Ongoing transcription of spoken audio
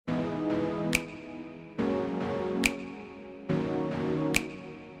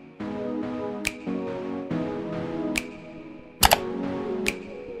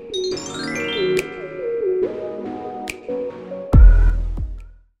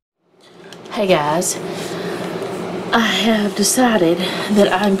Hey guys, I have decided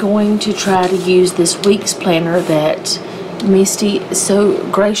that I'm going to try to use this week's planner that Misty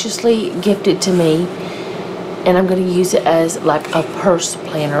so graciously gifted to me, and I'm going to use it as like a purse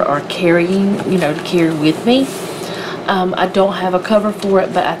planner or carrying, to carry with me. I don't have a cover for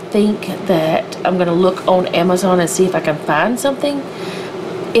it, but I think that I'm going to look on Amazon and see if I can find something.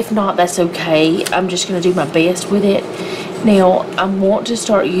 If not, that's okay. I'm just going to do my best with it. Now, I want to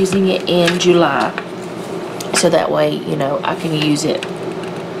start using it in July, so that way, I can use it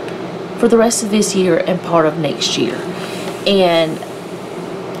for the rest of this year and part of next year. And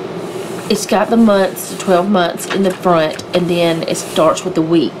it's got the months, the 12 months in the front, and then it starts with the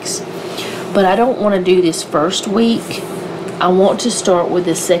weeks. But I don't want to do this first week. I want to start with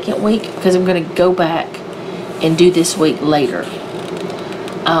the second week because I'm going to go back and do this week later.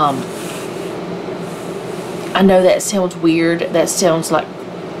 I know that sounds weird. That sounds like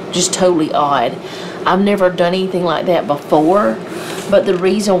just totally odd. I've never done anything like that before, but the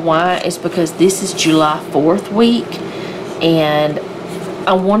reason why is because this is July 4th week, and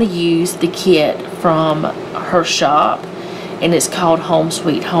I want to use the kit from her shop, and it's called Home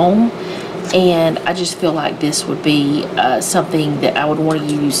Sweet Home, and I just feel like this would be something that I would want to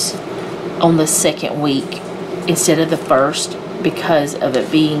use on the second week instead of the first, because of it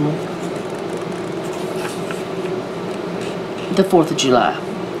being the 4th of July.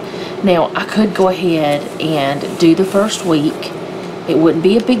 Now, I could go ahead and do the first week. It wouldn't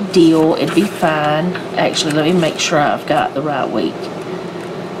be a big deal. It'd be fine. Actually, let me make sure I've got the right week.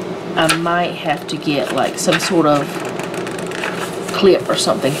 I might have to get like some sort of clip or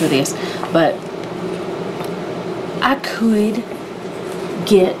something for this, but I could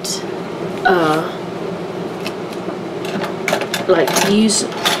get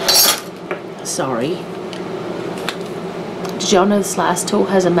sorry. Did y'all know the slice tool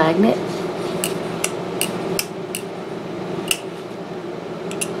has a magnet?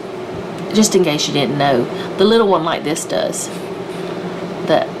 Just in case you didn't know. The little one like this does.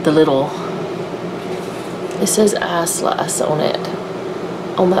 The little, it says I slice on it,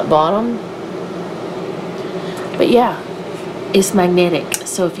 on that bottom. But yeah, it's magnetic.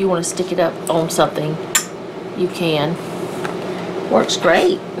 So if you want to stick it up on something, you can. Works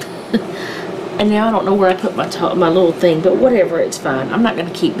great. And now I don't know where I put my little thing, but whatever, it's fine. I'm not going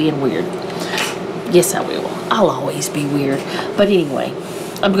to keep being weird. Yes, I will. I'll always be weird. But anyway,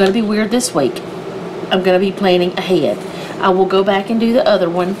 I'm going to be weird this week. I'm going to be planning ahead. I will go back and do the other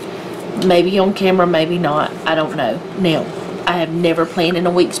one. Maybe on camera, maybe not. I don't know. Now, I have never planned in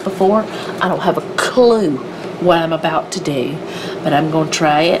a week's before. I don't have a clue what I'm about to do. But I'm going to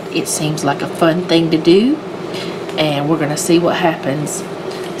try it. It seems like a fun thing to do. And we're going to see what happens.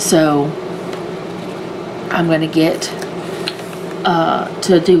 So I'm going to get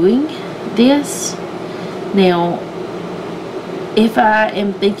to doing this. Now, if I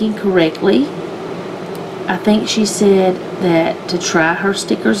am thinking correctly, I think she said that to try her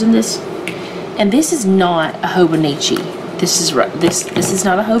stickers in this, and this is not a Hobonichi. This is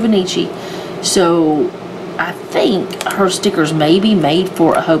not a Hobonichi. So I think her stickers may be made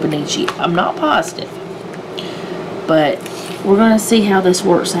for a Hobonichi. I'm not positive, but we're going to see how this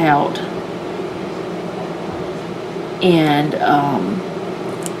works out. And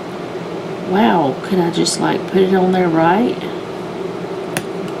wow, could I just like put it on there right?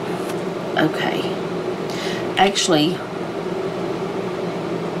 Okay. Actually,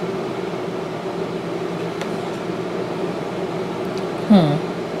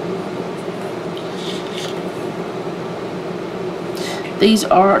 these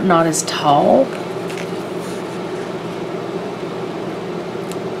are not as tall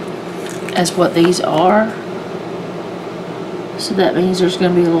as what these are. So that means there's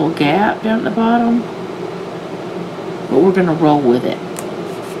going to be a little gap down at the bottom. But we're going to roll with it.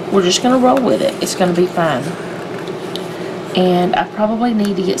 We're just going to roll with it. It's going to be fine. And I probably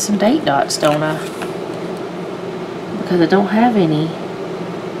need to get some date dots, don't I? Because I don't have any.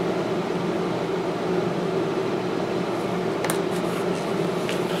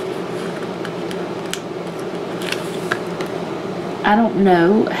 I don't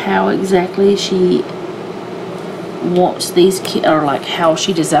know how exactly she wants these, or like how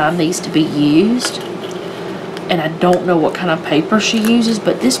she designed these to be used, and I don't know what kind of paper she uses,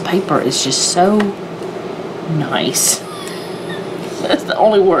 but this paper is just so nice. That's the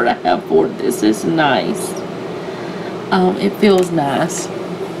only word I have for this. It's nice. It feels nice.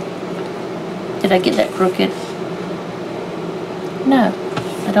 Did I get that crooked? No,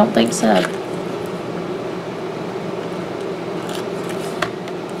 I don't think so.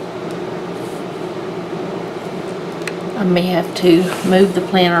 I may have to move the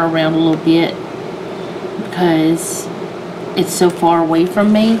planter around a little bit because it's so far away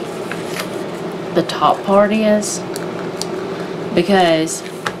from me. The top part is, because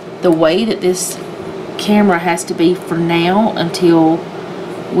the way that this camera has to be for now until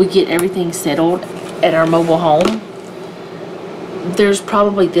we get everything settled at our mobile home, there's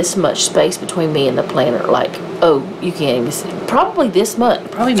probably this much space between me and the planter. Like, oh, you can't even see. Probably this much,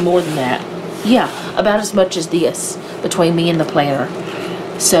 probably more than that. Yeah, about as much as this between me and the planter.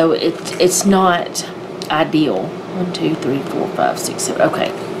 So it's not ideal. 1, 2, 3, 4, 5, 6, 7.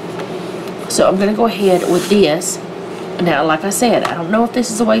 Okay. So I'm gonna go ahead with this. Now, like I said, I don't know if this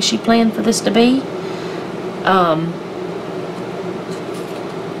is the way she planned for this to be.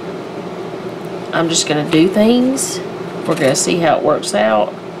 I'm just gonna do things. We're gonna see how it works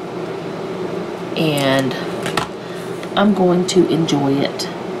out. And I'm going to enjoy it.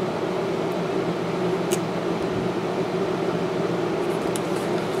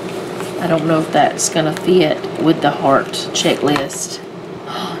 I don't know if that's gonna fit with the heart checklist.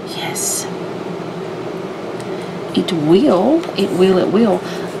 Oh, yes. It will. It will. It will.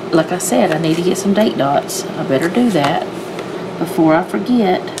 Like I said, I need to get some date dots. I better do that before I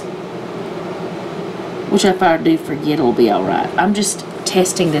forget. Which if I do forget, it'll be alright. I'm just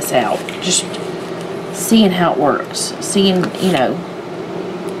testing this out. Just seeing how it works. Seeing, you know,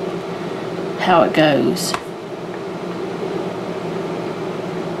 how it goes.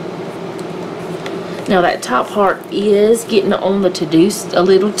 Now that top part is getting on the to-do a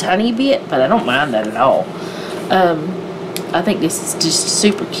little tiny bit, but I don't mind that at all. I think this is just a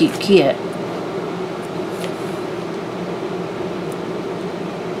super cute kit.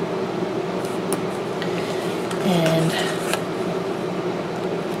 And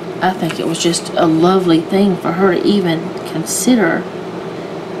I think it was just a lovely thing for her to even consider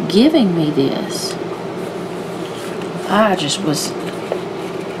giving me this. I just was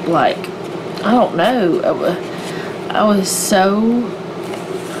like, I don't know. I was so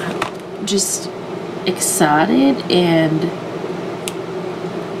just excited, and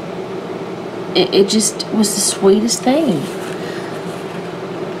it just was the sweetest thing.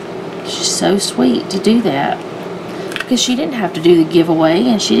 It's just so sweet to do that, because she didn't have to do the giveaway,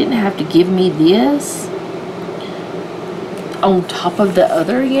 and she didn't have to give me this on top of the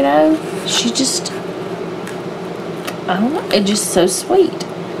other, you know. She just, I don't know, it's just so sweet.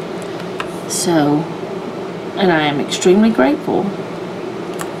 So, and I am extremely grateful.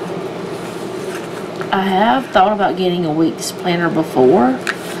 I have thought about getting a week's planner before,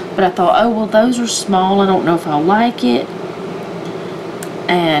 but I thought, oh, well, those are small. I don't know if I'll like it.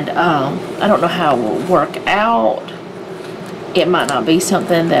 And I don't know how it will work out. It might not be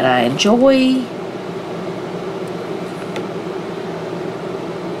something that I enjoy.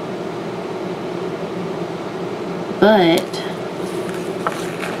 But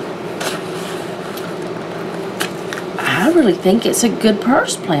I really think it's a good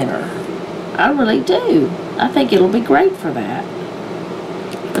purse planner. I really do. I think it'll be great for that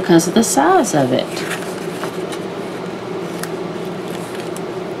because of the size of it.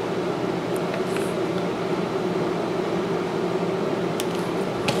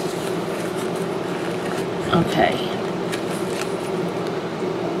 Okay.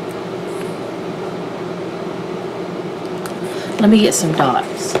 Let me get some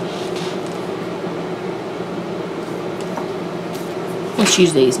dots. Let's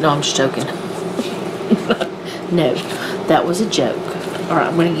use these. No, I'm just joking. No, that was a joke. Alright,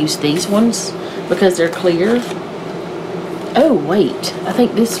 I'm going to use these ones because they're clear. Oh, wait. I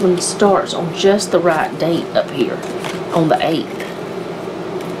think this one starts on just the right date up here, on the 8th.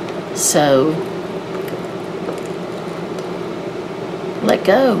 So, let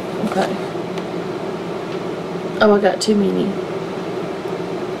go. Okay. Oh, I got too many.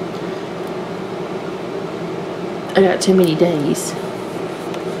 I got too many days.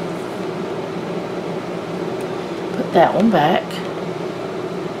 Put that one back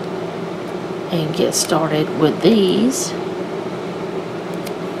and get started with these.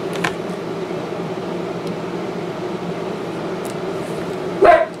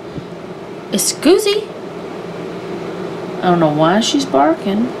 Excuse-y. I don't know why she's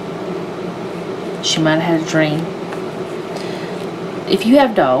barking. She might have had a dream. If you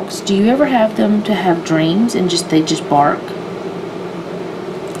have dogs, do you ever have them to have dreams and they just bark?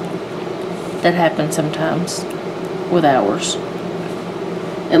 That happens sometimes with ours.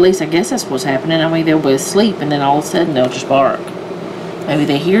 At least I guess that's what's happening. I mean, they'll be asleep and then all of a sudden they'll just bark. Maybe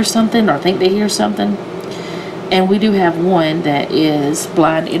they hear something or think they hear something. And we do have one that is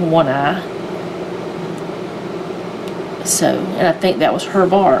blind in one eye. So, and I think that was her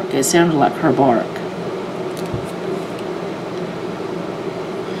bark. It sounded like her bark.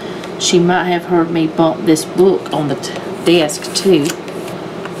 She might have heard me bump this book on the desk too.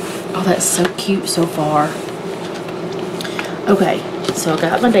 Oh, that's so cute so far. Okay, so I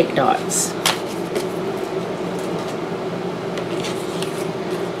got my date dots.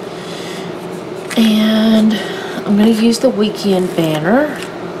 And I'm going to use the weekend banner.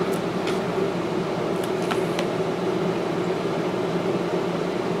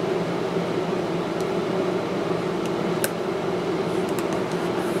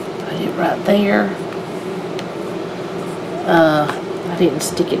 Put it right there. I didn't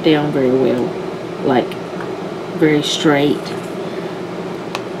stick it down very well, like very straight.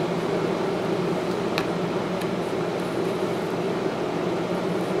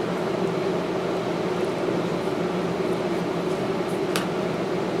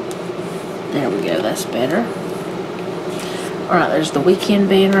 There we go, that's better. Alright, there's the weekend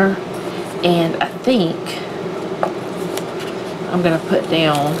banner. And I think I'm going to put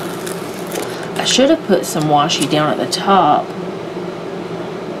down, I should have put some washi down at the top,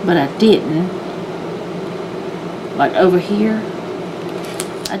 but I didn't. Like over here.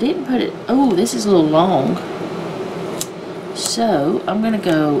 I didn't put it, oh, this is a little long. So, I'm going to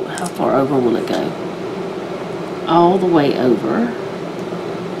go, how far over will it go? All the way over.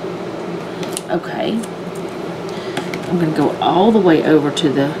 Okay. I'm going to go all the way over to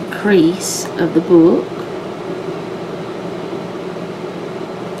the crease of the book.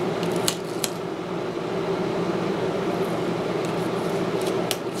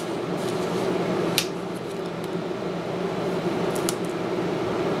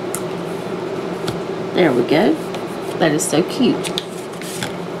 There we go. That is so cute.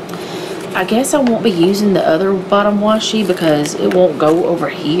 I guess I won't be using the other bottom washi because it won't go over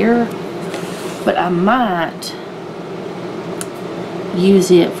here. But I might use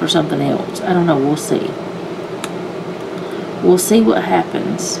it for something else. I don't know. We'll see. We'll see what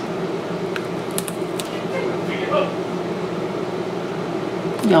happens.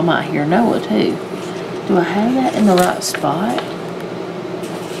 Y'all might hear Noah too. Do I have that in the right spot?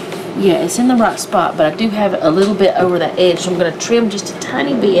 Yeah, it's in the right spot, but I do have it a little bit over the edge, so I'm going to trim just a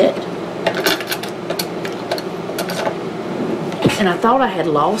tiny bit. And I thought I had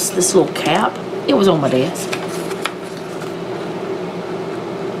lost this little cap. It was on my desk.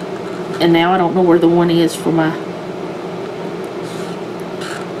 And now I don't know where the one is for my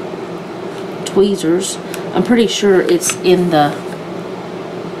tweezers. I'm pretty sure it's in the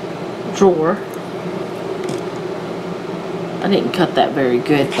drawer. I didn't cut that very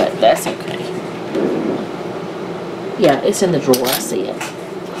good, but that's okay. Yeah, it's in the drawer. I see it.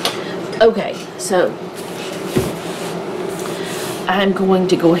 Okay, so I'm going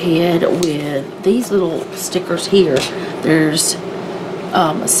to go ahead with these little stickers here. There's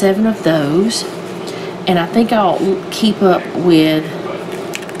 7 of those, and I think I'll keep up with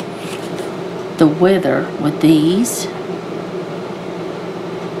the weather with these.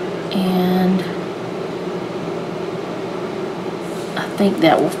 And I think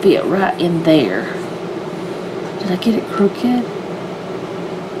that will fit right in there. Did I get it crooked?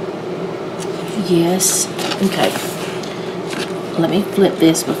 Yes. Okay. Let me flip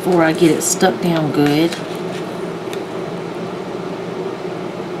this before I get it stuck down good.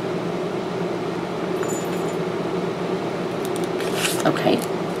 Okay.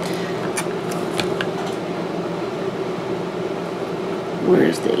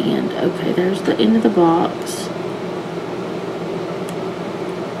 Where's the end? Okay, there's the end of the box.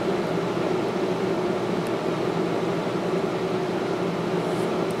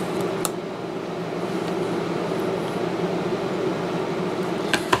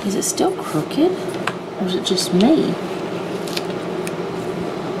 Is it still crooked? Or is it just me?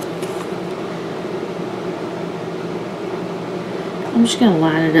 I'm just going to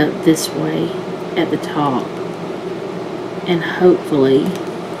line it up this way at the top. And hopefully...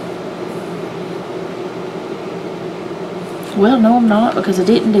 Well, no I'm not, because I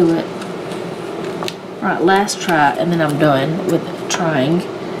didn't do it. Alright, last try, and then I'm done with trying.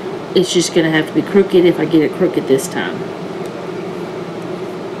 It's just going to have to be crooked if I get it crooked this time.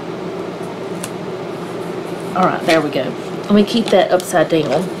 Alright, there we go. Let me keep that upside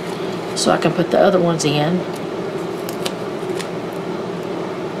down so I can put the other ones in.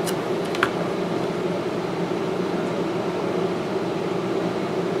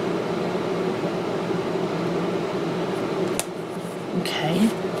 Okay.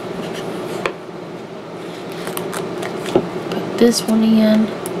 Put this one in.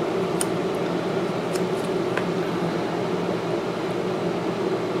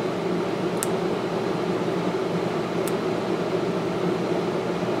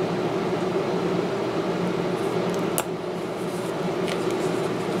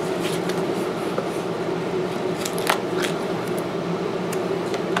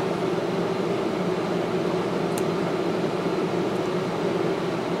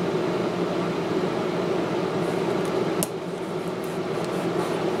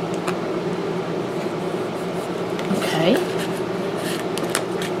 Okay.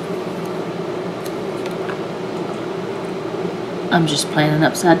 I'm just planning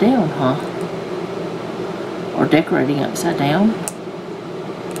upside down, huh? Or decorating upside down.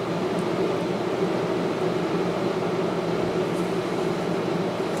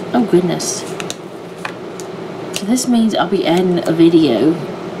 Oh goodness. So this means I'll be adding a video.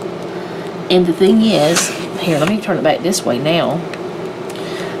 And the thing is, here, let me turn it back this way now.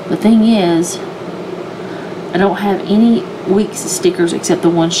 The thing is, I don't have any weeks stickers except the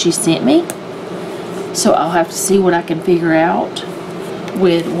ones she sent me. So I'll have to see what I can figure out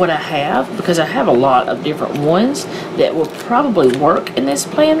with what I have, because I have a lot of different ones that will probably work in this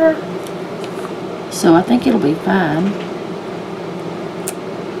planner. So I think it'll be fine.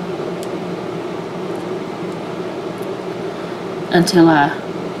 Until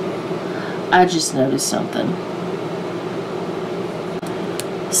I just noticed something.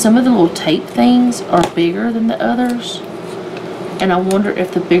 Some of the little tape things are bigger than the others, and I wonder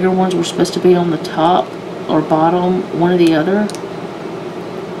if the bigger ones were supposed to be on the top or bottom, one or the other,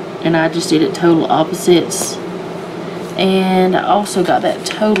 and I just did it total opposites. And I also got that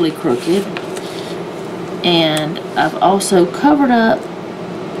totally crooked, and I've also covered up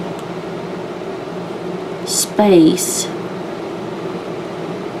space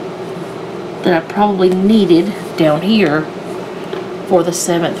that I probably needed down here for the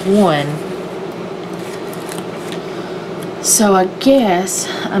 7th one. So I guess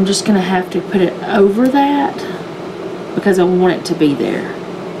I'm just gonna have to put it over that because I want it to be there.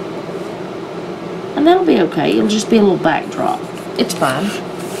 And that'll be okay. It'll just be a little backdrop. It's fine.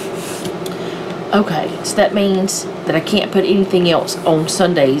 Okay, so that means that I can't put anything else on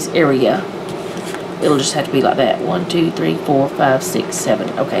Sunday's area. It'll just have to be like that. 1, 2, 3, 4, 5, 6,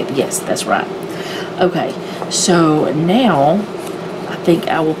 7. Okay, yes, that's right. Okay, so now I think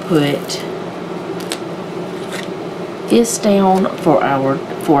I will put this down for our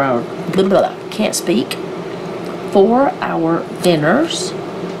blah, blah, blah, can't speak, for our dinners.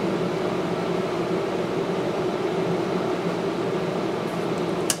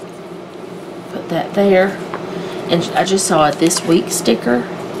 Put that there. And I just saw a this week sticker,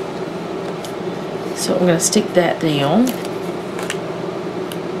 so I'm going to stick that down.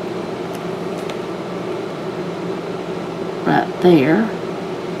 Right there.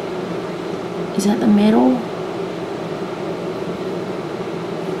 Is that the middle?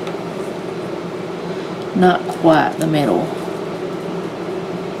 Not quite the middle.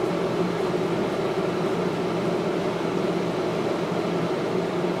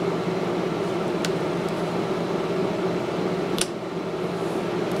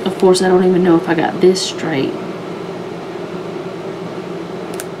 Of course, I don't even know if I got this straight.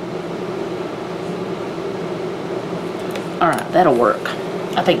 Alright, that'll work.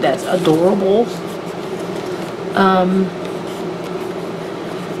 I think that's adorable.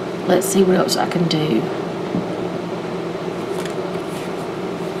 Let's see what else I can do.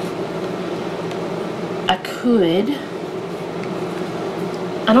 I could.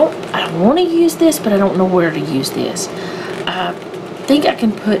 I want to use this, but I don't know where to use this. I think I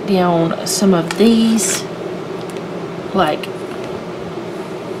can put down some of these, like,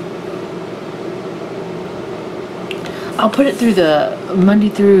 I'll put it through the Monday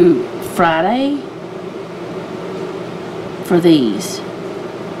through Friday for these,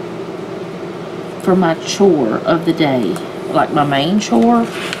 for my chore of the day, like my main chore,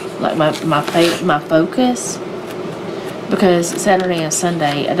 like my focus, because Saturday and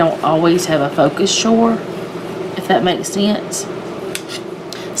Sunday I don't always have a focus chore, if that makes sense.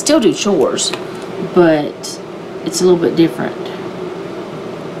 Still do chores, but it's a little bit different.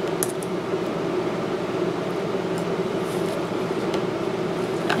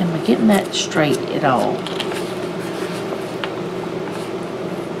 Am I getting that straight at all?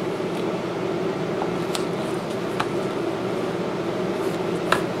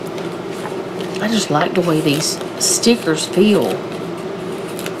 I just like the way these stickers feel.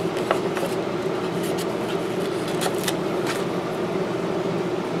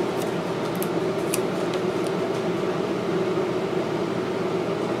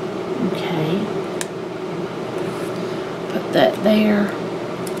 Okay. Put that there.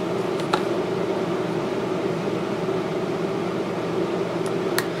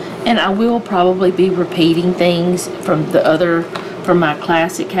 And I will probably be repeating things from the other, from my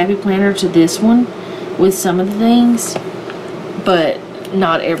classic Happy Planner to this one with some of the things, but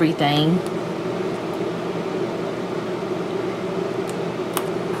not everything.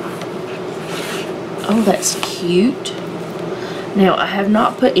 Oh, that's cute. Now, I have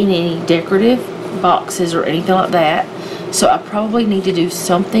not put in any decorative boxes or anything like that, so I probably need to do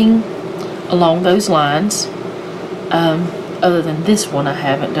something along those lines. Other than this one, I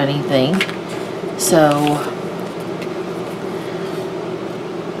haven't done anything. So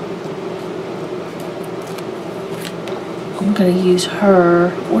I'm gonna use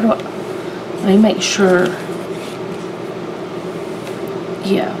her. Where do I, let me make sure.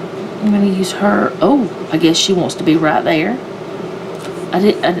 Yeah, I'm gonna use her. Oh, I guess she wants to be right there.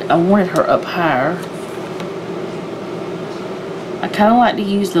 I wanted her up higher. I kind of like to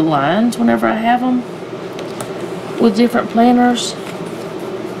use the lines whenever I have them with different planners.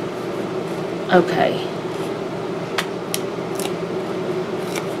 Okay.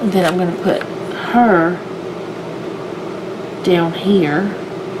 And then I'm going to put her down here.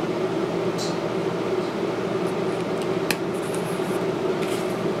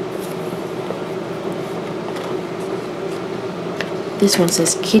 This one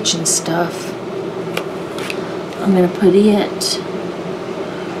says kitchen stuff. I'm going to put it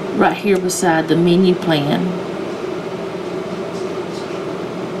right here beside the menu plan.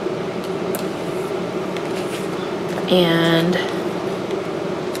 And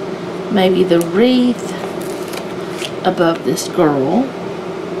maybe the wreath above this girl.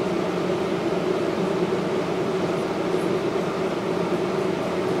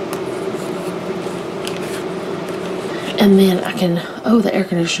 And then I can, oh, the air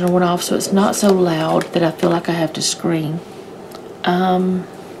conditioner went off, so it's not so loud that I feel like I have to scream.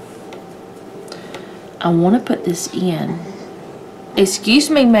 I want to put this in. Excuse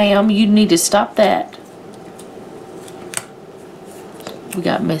me, ma'am, you need to stop that. We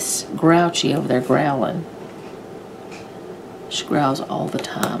got Miss Grouchy over there growling. She growls all the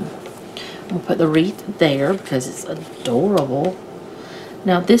time. I'm going to put the wreath there because it's adorable.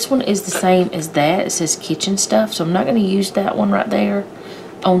 Now this one is the same as that. It says kitchen stuff, so I'm not going to use that one right there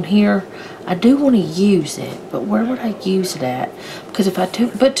on here. I do want to use it, but where would I use it at? Because if I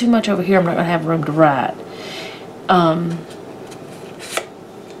put too much over here, I'm not going to have room to write.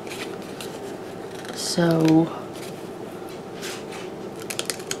 So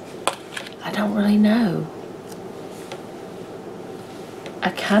I don't really know. I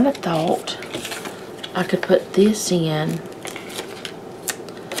kind of thought I could put this in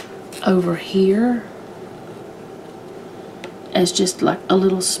over here as just like a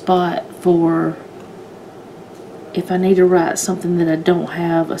little spot for if I need to write something that I don't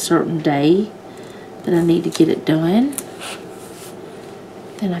have a certain day that I need to get it done.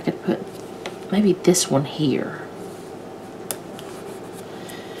 Then I could put maybe this one here.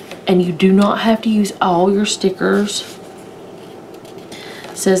 And you do not have to use all your stickers,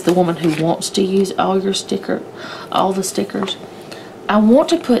 says the woman who wants to use all the stickers. I want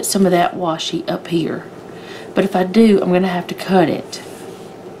to put some of that washi up here, but if I do, I'm going to have to cut it.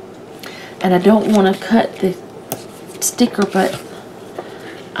 And I don't want to cut the sticker, but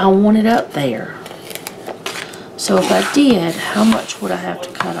I want it up there. So if I did, how much would I have to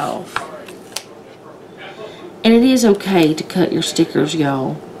cut off? And it is okay to cut your stickers,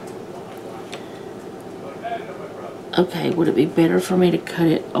 y'all. Okay, would it be better for me to cut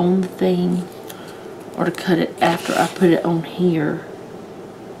it on the thing or to cut it after I put it on here?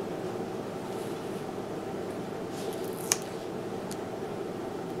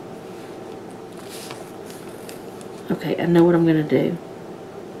 Okay, I know what I'm going to do.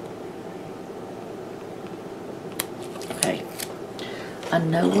 Okay, I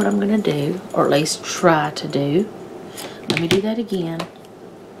know what I'm going to do, or at least try to do. Let me do that again.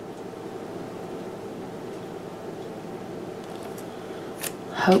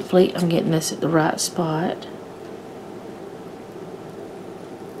 Hopefully I'm getting this at the right spot.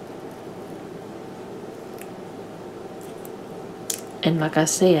 And like I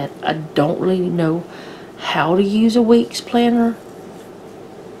said, I don't really know how to use a week's planner.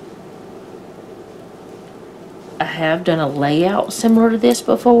 I have done a layout similar to this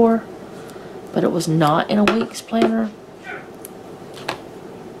before, but it was not in a week's planner.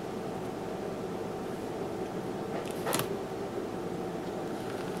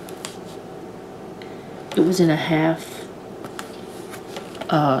 It was in a half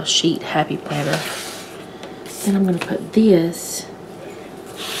sheet happy planner. Then I'm going to put this,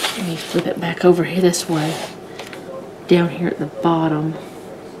 let me flip it back over here this way, down here at the bottom.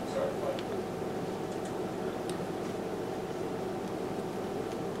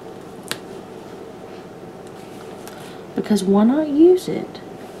 Because why not use it?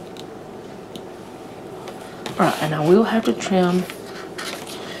 Alright, and I will have to trim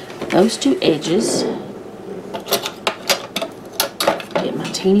those two edges. Get my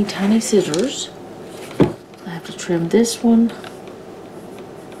teeny tiny scissors. I have to trim this one.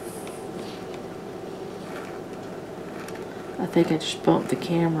 I think I just bumped the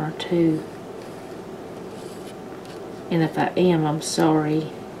camera too. And if I am, I'm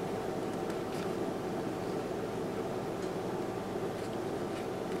sorry.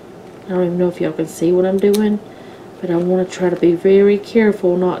 I don't even know if y'all can see what I'm doing, but I want to try to be very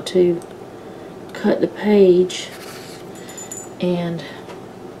careful not to cut the page. And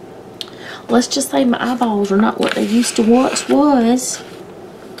let's just say my eyeballs are not what they used to once was.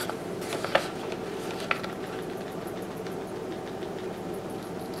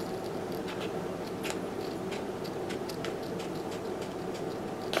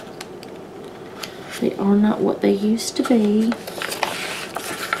 They are not what they used to be.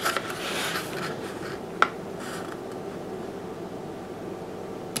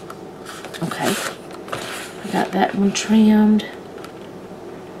 Okay, I got that one trimmed.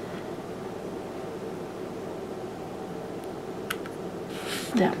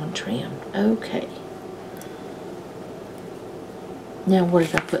 That one trimmed. Okay. Now where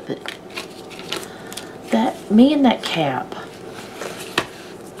did I put me and that cap.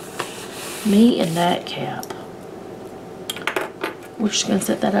 Me and that cap. We're just going to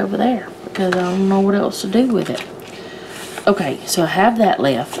set that over there because I don't know what else to do with it. Okay, so I have that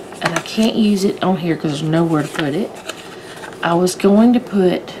left and I can't use it on here because there's nowhere to put it. I was going to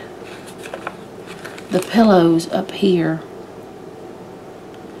put the pillows up here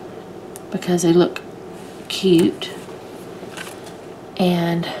because they look cute.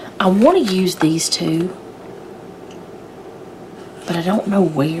 And I want to use these two, but I don't know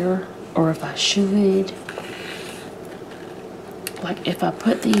where or if I should. Like if I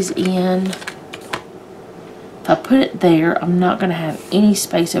put these in, if I put it there, I'm not going to have any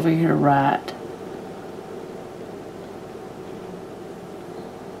space over here to write.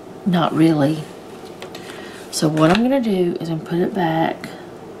 Not really. So what I'm going to do is I'm going to put it back.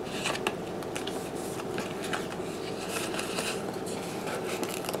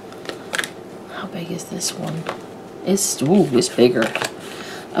 How big is this one? It's bigger.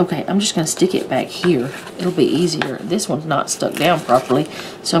 Okay, I'm just going to stick it back here. It'll be easier. This one's not stuck down properly,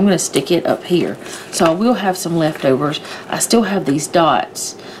 so I'm going to stick it up here. So I will have some leftovers. I still have these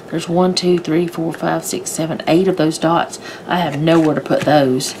dots. There's 1, 2, 3, 4, 5, 6, 7, 8 of those dots. I have nowhere to put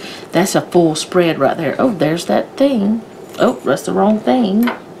those. That's a full spread right there. Oh, there's that thing. Oh, that's the wrong thing.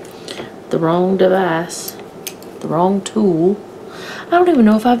 The wrong device. The wrong tool. I don't even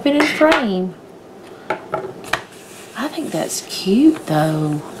know if I've been in frame. I think that's cute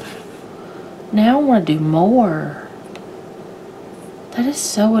though. Now I want to do more. That is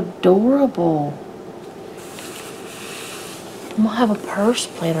so adorable. I'm gonna have a purse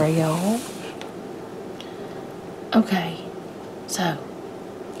planner, y'all. Okay, so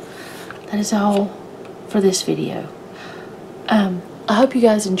that is all for this video. I hope you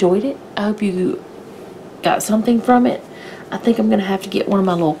guys enjoyed it. I hope you got something from it. I think I'm gonna have to get one of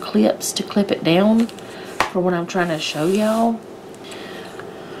my little clips to clip it down for when I'm trying to show y'all.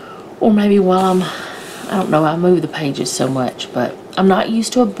 Or maybe while I don't know, I move the pages so much, but I'm not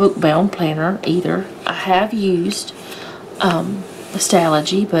used to a book bound planner either. I have used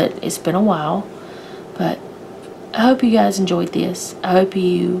Stalogy, but it's been a while. But I hope you guys enjoyed this. I hope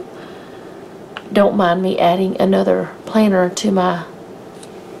you don't mind me adding another planner to my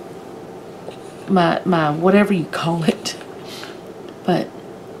whatever you call it. But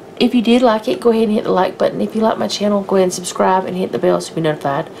if you did like it, go ahead and hit the like button. If you like my channel, go ahead and subscribe and hit the bell so you'll be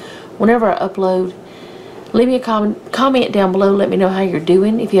notified whenever I upload. Leave me a comment down below. Let me know how you're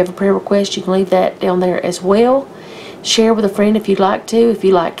doing. If you have a prayer request, you can leave that down there as well. Share with a friend if you'd like to. If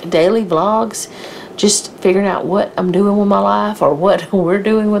you like daily vlogs, just figuring out what I'm doing with my life or what we're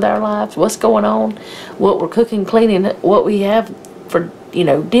doing with our lives, what's going on, what we're cooking, cleaning, what we have for, you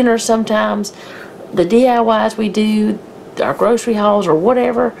know, dinner sometimes, the DIYs we do, our grocery hauls or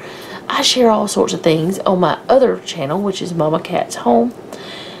whatever. I share all sorts of things on my other channel, which is Mama Cat's Home.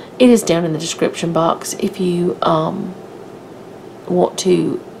 It is down in the description box if you want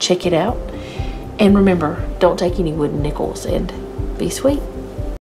to check it out. And remember, don't take any wooden nickels and be sweet.